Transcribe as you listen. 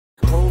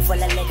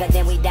full of liquor,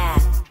 then we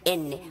dive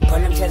in it. Pull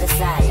them to the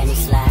side, let me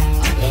slide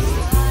in it.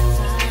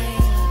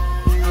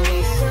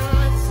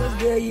 What's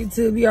good,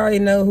 YouTube? You already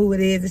know who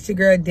it is. It's your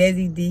girl,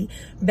 Desi D.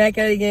 Back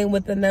at it again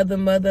with another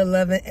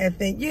mother-loving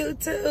effing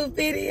YouTube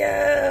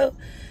video.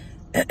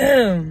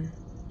 And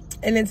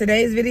in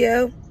today's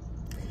video,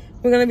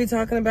 we're going to be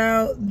talking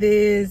about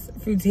this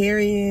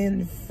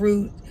fruitarian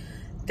fruit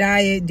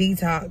diet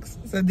detox.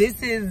 So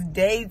this is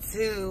day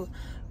 2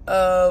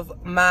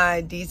 of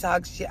my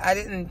detox. I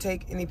didn't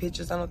take any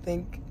pictures, I don't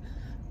think.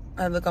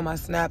 I look on my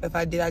Snap. If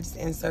I did, I just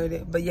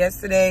inserted. But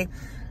yesterday,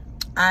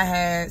 I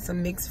had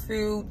some mixed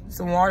fruit,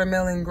 some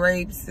watermelon,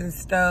 grapes, and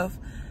stuff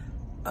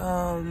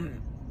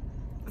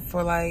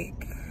for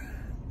like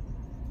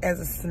as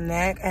a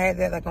snack. I had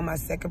that like on my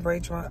second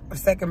break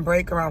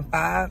around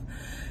 5.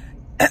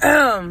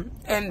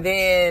 And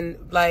then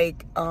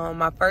like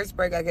my first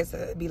break, I guess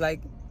it'd be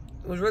like,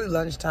 it was really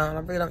lunchtime. I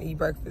really don't eat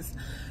breakfast.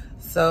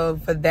 So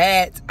for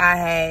that, I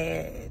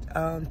had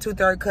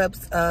 2/3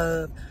 cups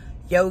of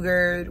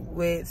yogurt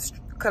with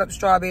cut up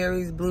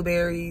strawberries,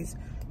 blueberries,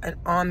 and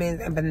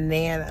almonds, and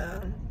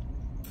banana.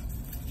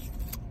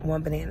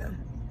 1 banana.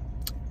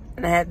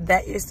 And I had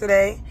that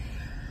yesterday.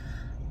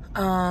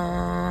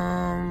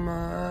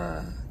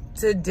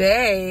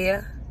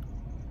 Today,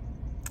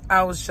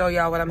 I will show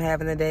y'all what I'm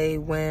having today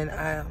when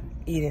I'm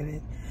eating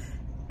it.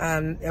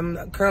 I'm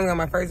currently on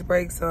my first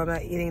break, so I'm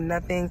not eating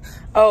nothing.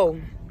 Oh,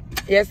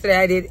 yesterday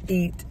I did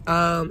eat,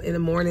 in the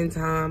morning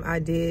time, I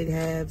did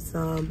have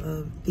some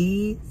of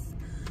these.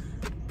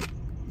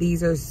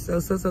 These are so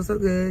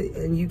good,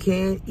 and you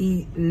can't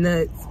eat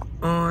nuts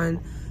on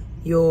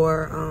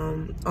your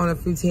on a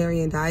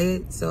fruitarian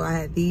diet. So I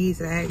had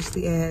these, and I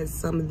actually had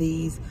some of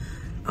these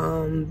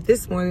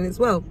this morning as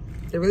well.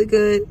 They're really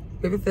good,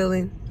 very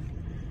filling.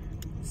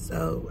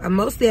 So I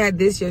mostly had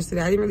this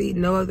yesterday. I didn't really eat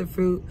no other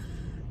fruit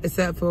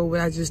except for what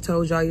I just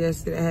told y'all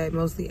yesterday. I had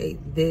mostly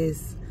ate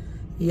this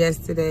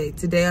yesterday.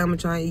 Today I'm gonna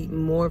try and eat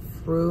more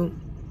fruit.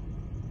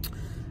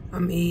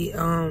 I'm gonna eat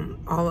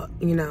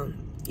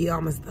eat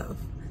all my stuff.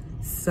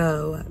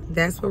 So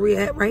that's where we're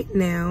at right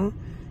now.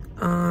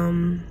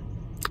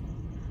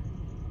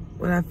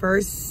 When I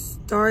first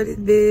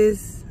started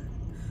this,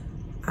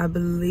 I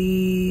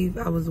believe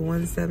I was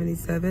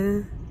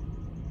 177.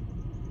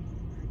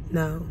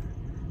 No,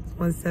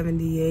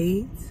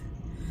 178.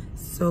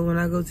 So when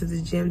I go to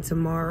the gym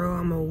tomorrow,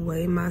 I'm gonna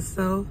weigh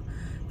myself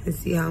and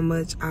see how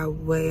much I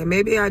weigh.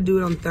 Maybe I'll do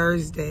it on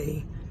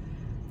Thursday.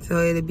 So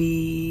it'll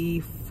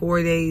be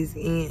 4 days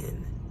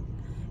in.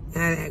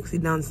 And I'd actually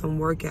done some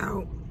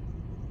workout.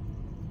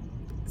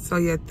 So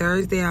yeah,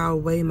 Thursday I'll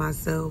weigh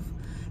myself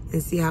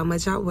and see how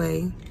much I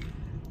weigh.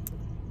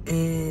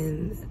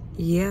 And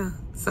yeah,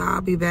 so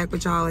I'll be back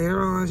with y'all later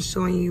on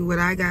showing you what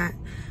I got,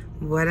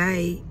 what I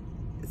ate.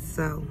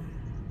 So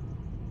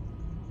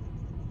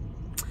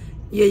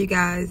yeah, you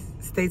guys,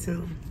 stay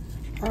tuned.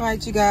 All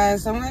right, you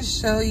guys, so I'm gonna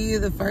show you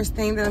the first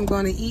thing that I'm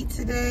gonna eat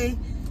today.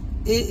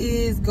 It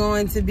is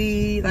going to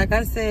be, like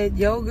I said,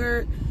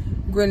 yogurt,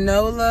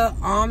 granola,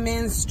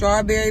 almonds,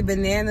 strawberry,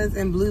 bananas,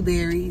 and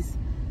blueberries.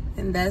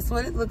 And that's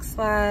what it looks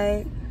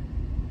like.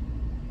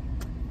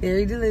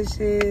 Very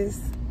delicious.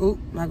 Oop,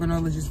 my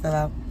granola just fell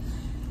out.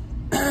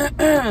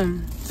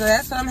 So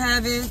that's what I'm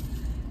having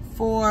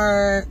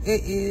for,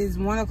 it is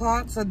 1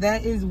 o'clock. So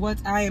that is what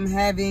I am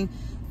having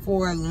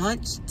for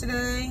lunch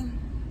today.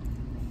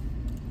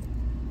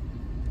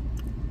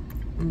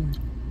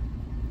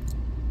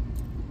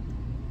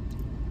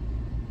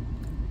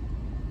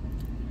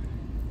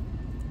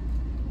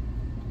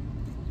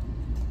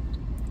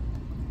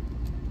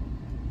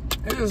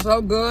 It is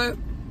so good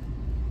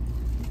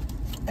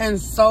and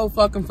so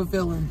fucking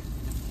fulfilling.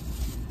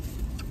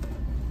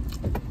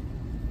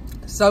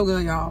 So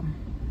good, y'all.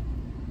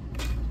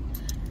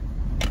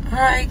 All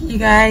right, you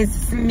guys,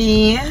 it's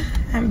me.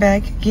 I'm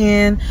back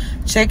again,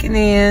 checking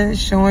in,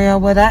 showing y'all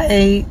what I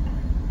ate.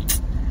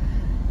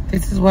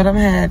 This is what I'm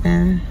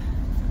having.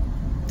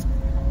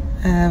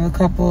 I have a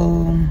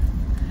couple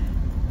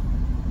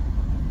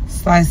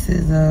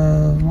slices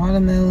of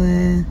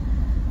watermelon.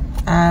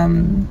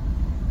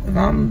 If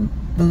I'm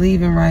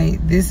believing right,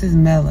 this is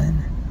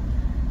melon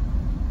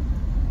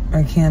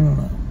or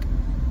cantaloupe,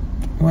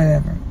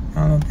 whatever. I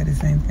don't know if they're the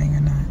same thing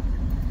or not.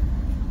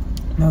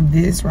 No,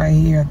 this right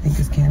here, I think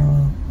is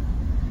cantaloupe.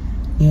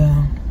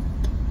 Yeah.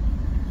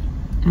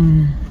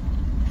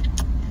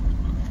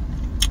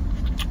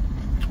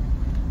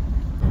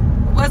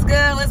 What's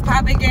good? What's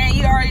poppin', gang?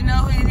 You already know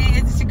who it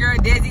is. It's your girl,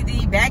 Desi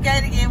D. Back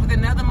at it again with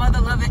another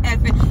mother-loving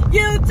effing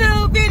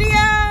YouTube video.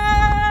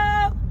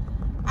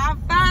 I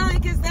finally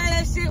can say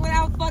that shit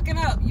without fucking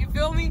up. You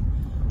feel me?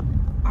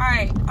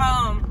 Alright,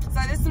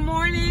 so this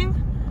morning,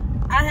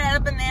 I had a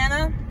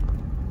banana.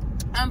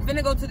 I'm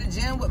finna go to the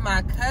gym with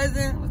my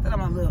cousin. What's that on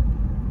my lip?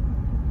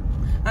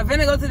 I'm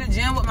finna go to the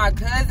gym with my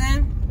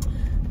cousin.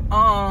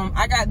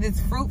 I got this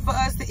fruit for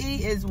us to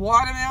eat. It's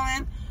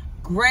watermelon,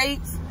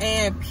 grapes,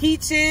 and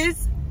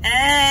peaches.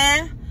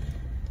 And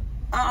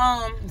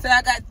so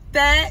I got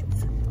that.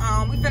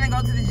 We finna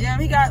go to the gym.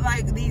 He got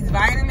like these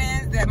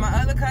vitamins that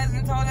my other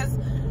cousin told us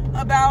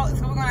about.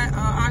 So we're gonna,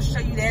 I'll show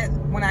you that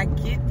when I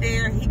get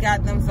there. He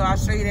got them, so I'll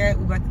show you that.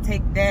 We're about to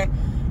take that,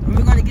 and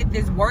we're gonna get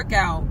this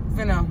workout.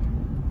 And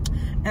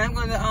I'm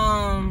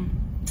gonna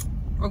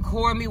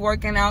record me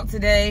working out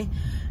today.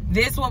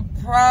 This will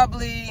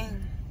probably,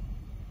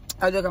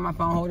 I look at my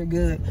phone, hold it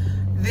good.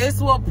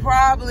 This will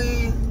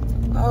probably,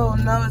 oh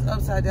no, it's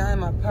upside down in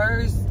my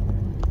purse.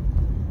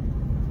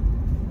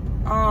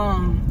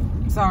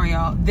 Sorry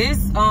y'all. This,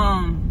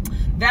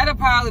 that'll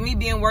probably,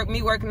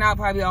 me working out,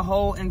 probably a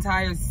whole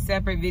entire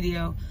separate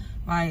video.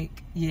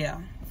 Like, yeah.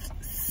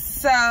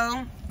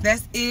 So,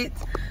 that's it.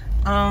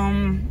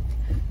 I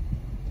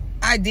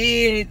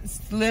did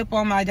slip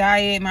on my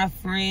diet. My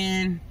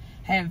friend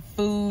had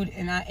food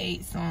and I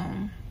ate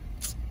some.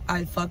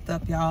 I fucked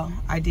up, y'all.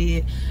 I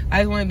did. I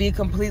just want to be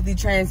completely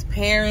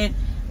transparent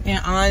and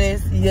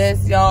honest.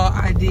 Yes, y'all,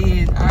 I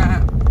did.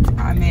 I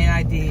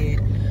did.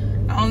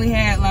 I only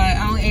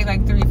ate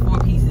like 3 or 4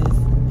 pieces.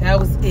 That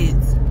was it.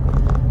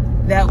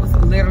 That was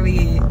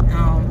literally it.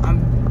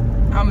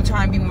 I'm gonna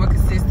try and be more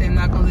consistent. I'm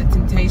not gonna let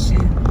temptation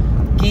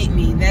get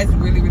me. That's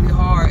really, really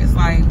hard. It's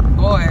like,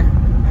 boy,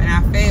 and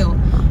I failed.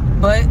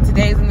 But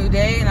today's a new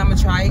day and I'm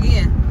gonna try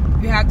again.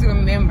 You have to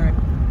remember,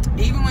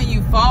 even when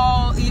you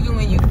fall, even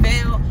when you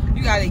fail,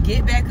 you gotta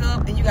get back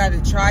up and you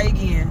gotta try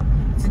again.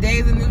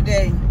 Today's a new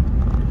day.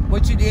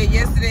 What you did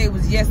yesterday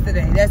was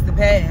yesterday. That's the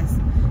past.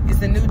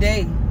 It's a new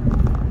day.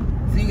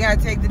 So you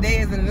gotta take the day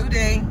as a new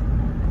day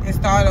and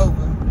start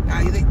over. Now,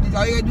 all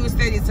you gotta do is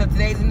say this. So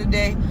today's a new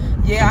day.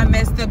 Yeah, I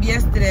messed up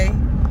yesterday,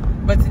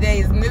 but today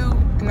is new,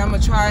 and I'm gonna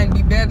try and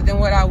be better than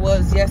what I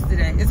was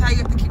yesterday. It's how you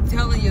have to keep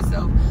telling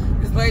yourself.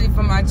 This lady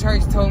from my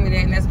church told me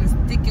that, and that's been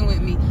sticking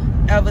with me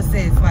ever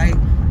since. Like,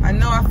 I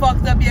know I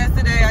fucked up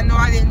yesterday. I know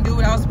I didn't do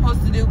what I was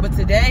supposed to do, but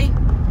today,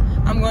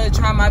 I'm gonna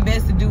try my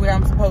best to do what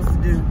I'm supposed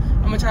to do.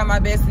 I'm gonna try my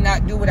best to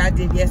not do what I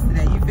did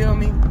yesterday. You feel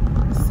me?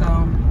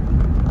 So,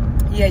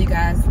 yeah, you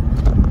guys.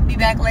 Be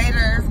back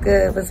later. What's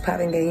good? What's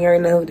poppin'? You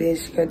already know who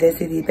this is. Your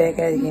Destiny back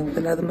at it again with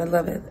another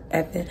motherfucking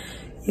effing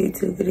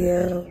YouTube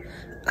video.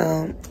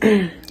 I'm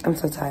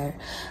so tired.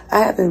 I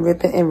have been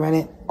ripping and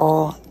running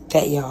all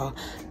day, y'all.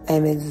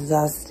 I'm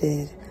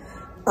exhausted.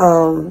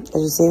 As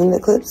you seen in the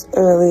clips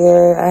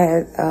earlier, I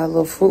had a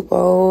little fruit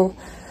bowl,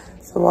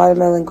 some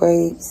watermelon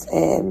grapes,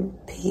 and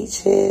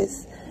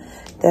peaches.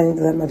 Then I need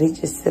to let my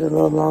peaches sit a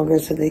little longer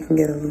so they can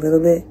get a little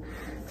bit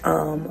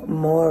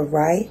more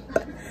ripe.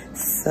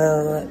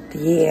 So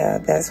yeah,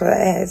 that's what I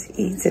had to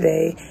eat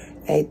today.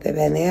 I ate the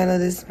banana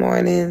this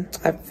morning.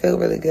 I feel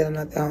really good. I'm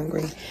not that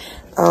hungry.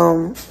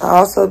 I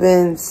also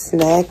been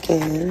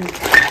snacking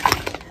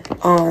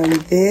on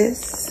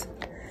this,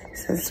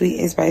 some sweet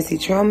and spicy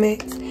trail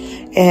mix.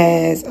 It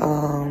has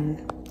a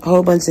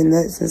whole bunch of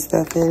nuts and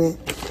stuff in it,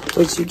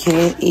 which you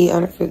can't eat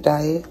on a fruit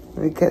diet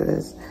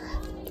because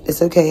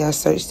it's okay. I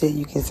searched it.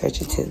 You can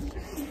search it too.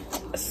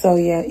 So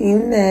yeah,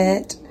 eating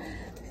that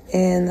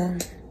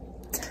and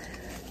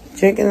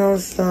drinking on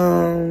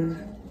some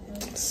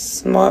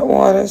smart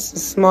water, some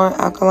smart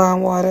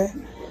alkaline water.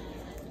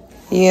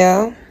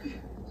 Yeah.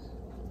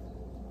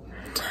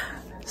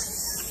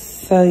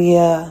 So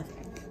yeah,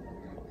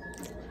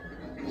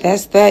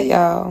 that's that,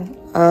 y'all.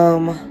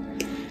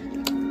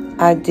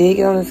 I did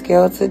get on the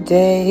scale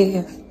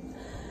today.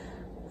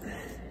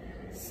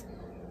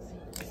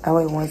 I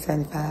weigh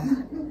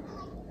 175.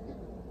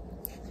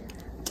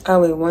 I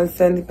weigh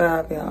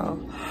 175, y'all.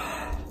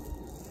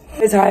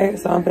 I'm tired,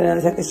 so I'm gonna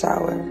take a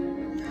shower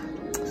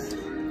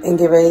and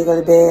get ready to go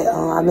to bed.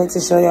 I meant to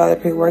show y'all the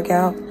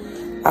pre-workout.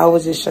 I will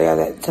just show y'all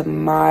that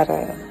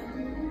tomorrow.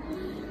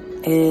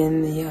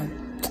 And yeah,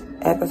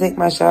 after I take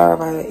my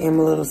shower, I am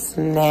a little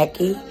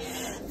snacky.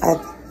 I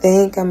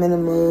think I'm in the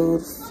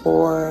mood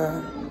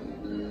for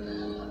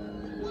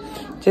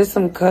just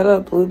some cut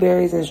up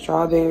blueberries and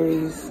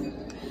strawberries,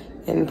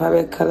 and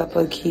probably cut up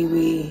a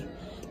kiwi,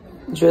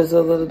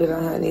 drizzle a little bit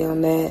of honey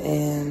on that,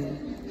 and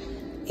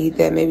eat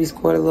that. Maybe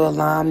squirt a little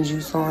lime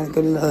juice on it,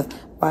 get a little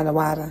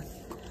water.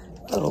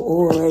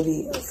 Oh,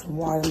 maybe some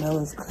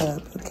watermelons cut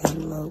up a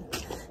cantaloupe.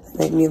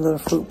 Make me a little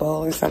fruit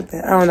bowl or something.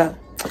 I don't know.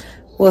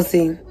 We'll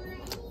see.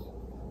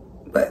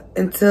 But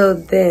until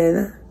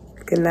then,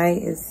 good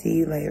night and see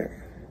you later.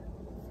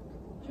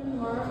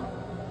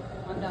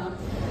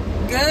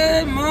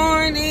 Good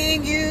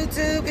morning,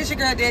 YouTube. It's your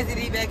girl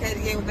Destiny back at it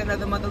again with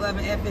another mother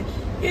loving effing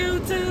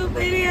YouTube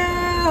video.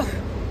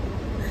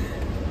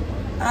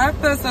 I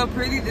feel so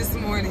pretty this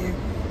morning.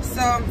 So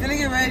I'm gonna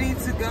get ready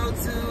to go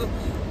to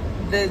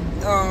the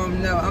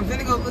I'm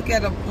gonna go look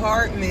at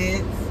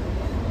apartments.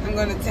 I'm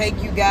gonna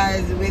take you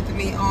guys with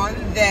me on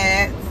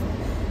that.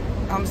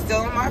 I'm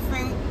still on my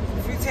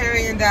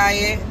fruitarian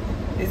diet.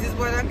 This is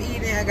what I'm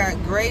eating. I got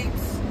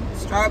grapes,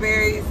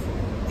 strawberries,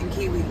 and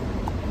kiwi.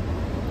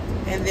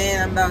 And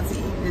then I'm about to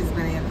eat this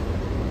banana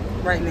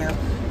right now.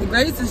 The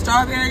grapes and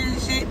strawberries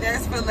and shit,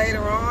 that's for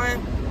later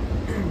on.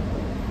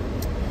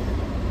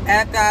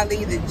 After I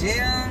leave the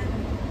gym,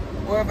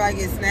 or if I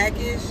get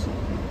snackish.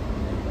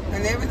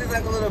 And if there's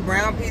like a little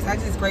brown piece, I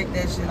just scrape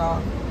that shit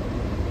off.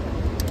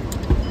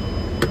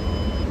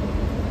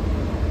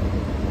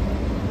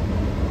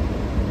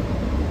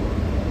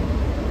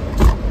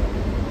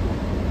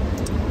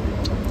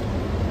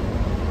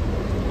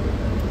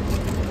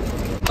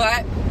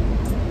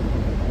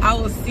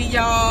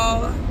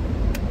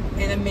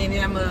 in a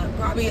minute. I'm gonna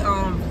probably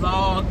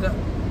vlog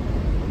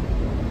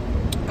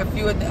a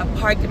few of the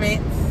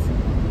apartments,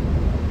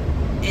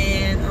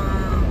 and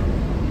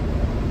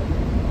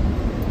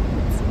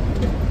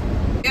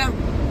yeah,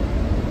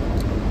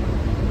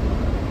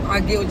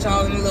 I'll get with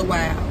y'all in a little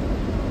while.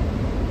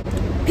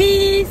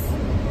 Peace.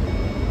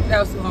 That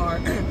was too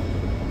hard.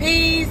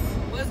 Peace.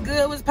 What's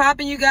good? What's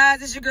popping, you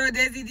guys? It's your girl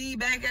Desi D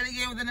back at it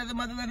again with another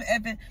mother loving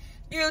effing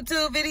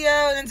YouTube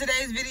video. In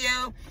today's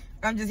video,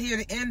 I'm just here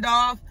to end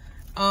off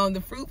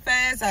the fruit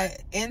fast. I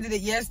ended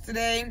it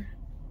yesterday.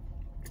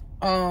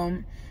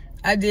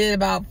 I did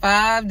about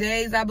 5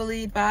 days, I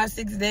believe,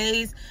 5-6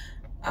 days.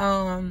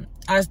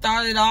 I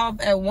started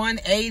off at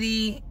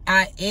 180.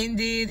 I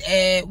ended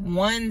at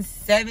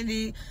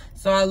 170.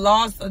 So I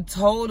lost a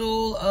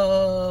total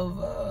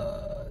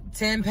of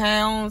 10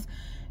 pounds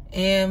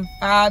in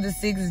 5 to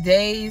 6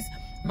 days.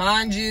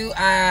 Mind you,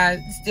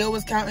 I still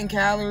was counting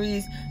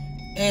calories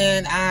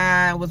and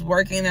I was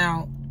working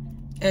out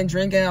and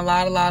drinking a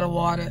lot of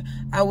water.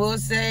 I will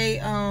say,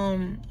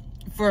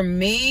 for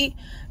me,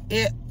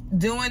 I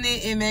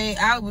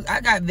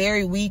got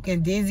very weak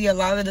and dizzy a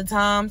lot of the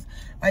times.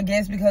 I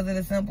guess because of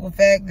the simple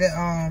fact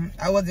that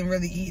I wasn't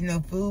really eating no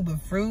food but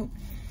fruit.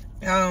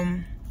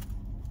 I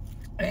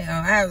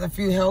have a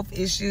few health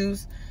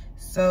issues,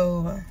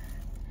 so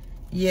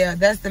yeah,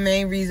 that's the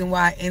main reason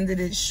why I ended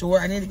it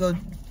short. I need to go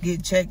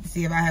get checked to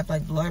see if I have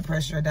like blood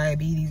pressure or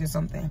diabetes or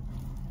something.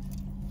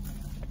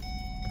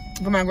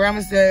 But my grandma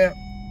said,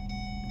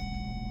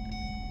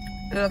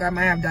 look, I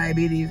might have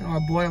diabetes or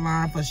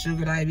borderline for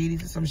sugar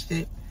diabetes or some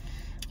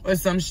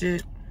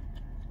shit.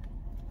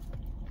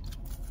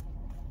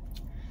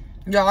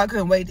 Y'all, I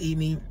couldn't wait to eat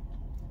meat.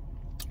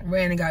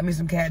 Ran and got me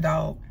some cat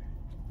dog.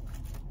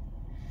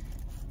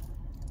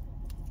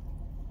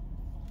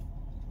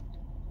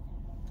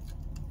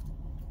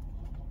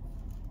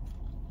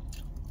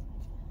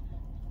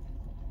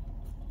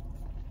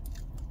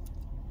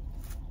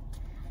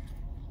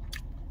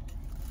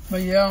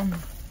 But yeah.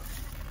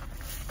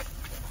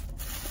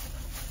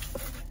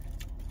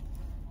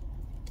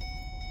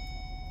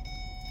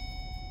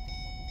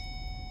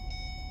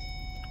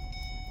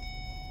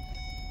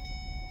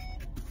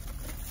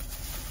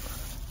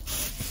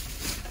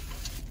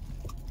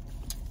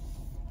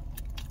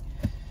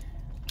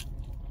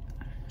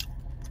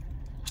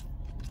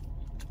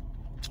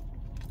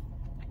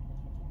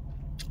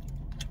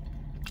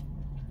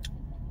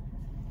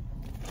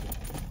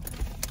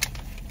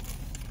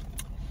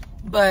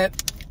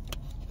 But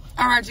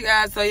all right, you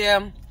guys, so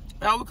yeah,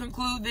 I will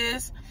conclude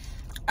this.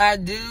 I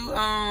do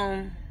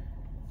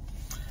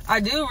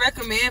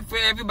recommend for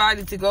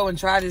everybody to go and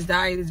try this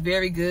diet. It's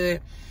very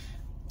good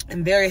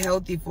and very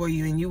healthy for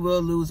you, and you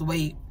will lose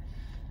weight.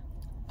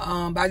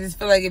 But I just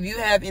feel like if you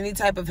have any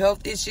type of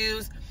health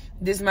issues,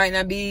 this might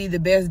not be the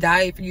best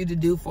diet for you to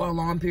do for a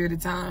long period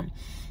of time.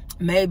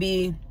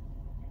 Maybe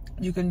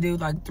you can do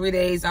like 3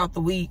 days out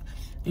the week,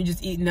 you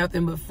just eat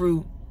nothing but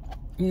fruit.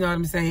 You know what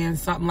I'm saying?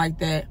 Something like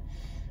that.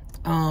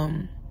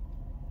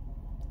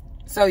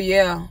 So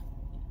yeah,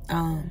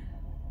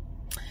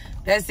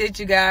 that's it,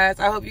 you guys.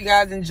 I hope you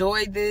guys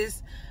enjoyed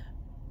this.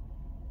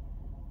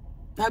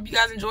 I hope you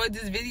guys enjoyed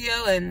this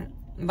video, and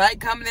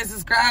like, comment, and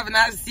subscribe, and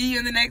I'll see you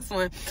in the next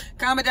one.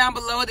 Comment down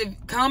below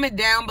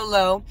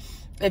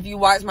if you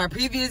watched my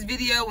previous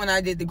video when I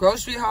did the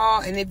grocery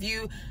haul, and if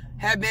you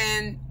have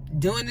been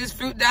doing this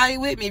fruit diet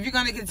with me, if you're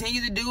going to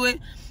continue to do it,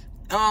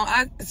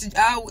 I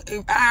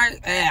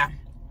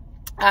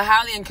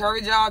highly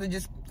encourage y'all to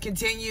just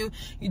continue.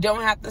 You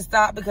don't have to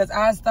stop because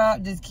I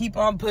stopped. Just keep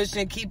on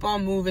pushing, keep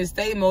on moving,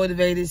 stay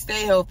motivated,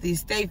 stay healthy,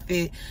 stay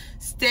fit,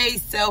 stay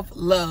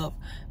self-love.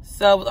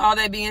 So with all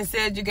that being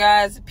said, you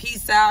guys,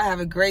 peace out, have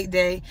a great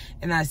day,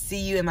 and I'll see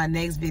you in my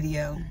next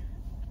video.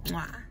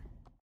 Mwah.